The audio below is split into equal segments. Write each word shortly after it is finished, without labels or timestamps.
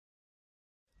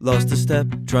Lost a step,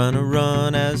 trying to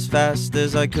run as fast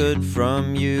as I could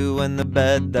from you and the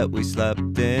bed that we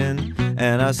slept in.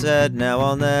 And I said, now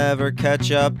I'll never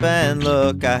catch up, and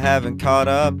look, I haven't caught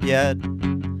up yet.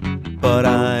 But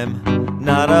I'm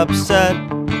not upset,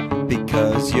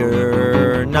 because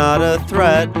you're not a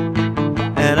threat.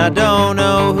 And I don't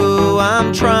know who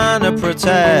I'm trying to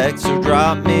protect, so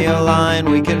drop me a line,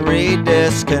 we can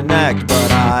re-disconnect.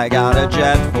 But I got a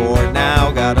jet for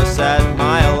now, gotta set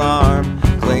my alarm.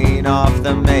 Clean off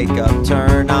the makeup,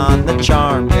 turn on the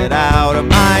charm. Get out of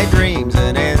my dreams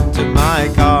and into my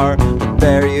car. But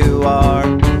there you are,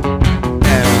 and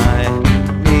I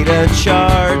need a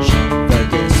charge. The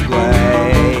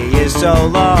display is so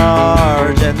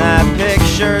large, and that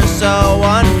picture's so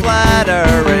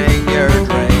unflattering. You're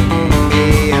draining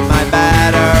me and my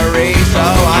battery, so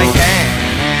I can't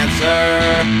answer.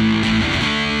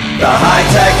 The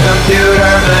high-tech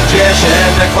computer magician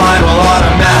decline will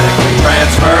automatically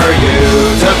transfer you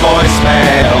to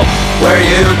voicemail, where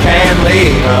you can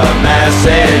leave a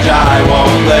message I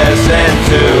won't listen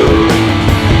to.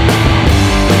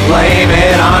 Blame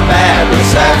it on bad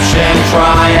reception,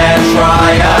 try and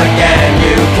try again.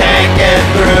 You can't get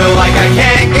through like I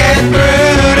can't get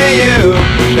through to you.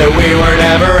 That we were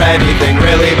never anything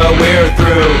really, but we're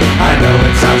through. I know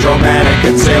it sounds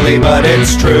romantic and silly, but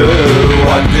it's true.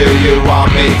 What do you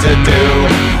want me to do?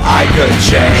 I could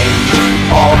change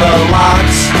all the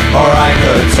locks, or I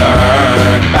could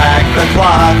turn back the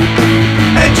clock.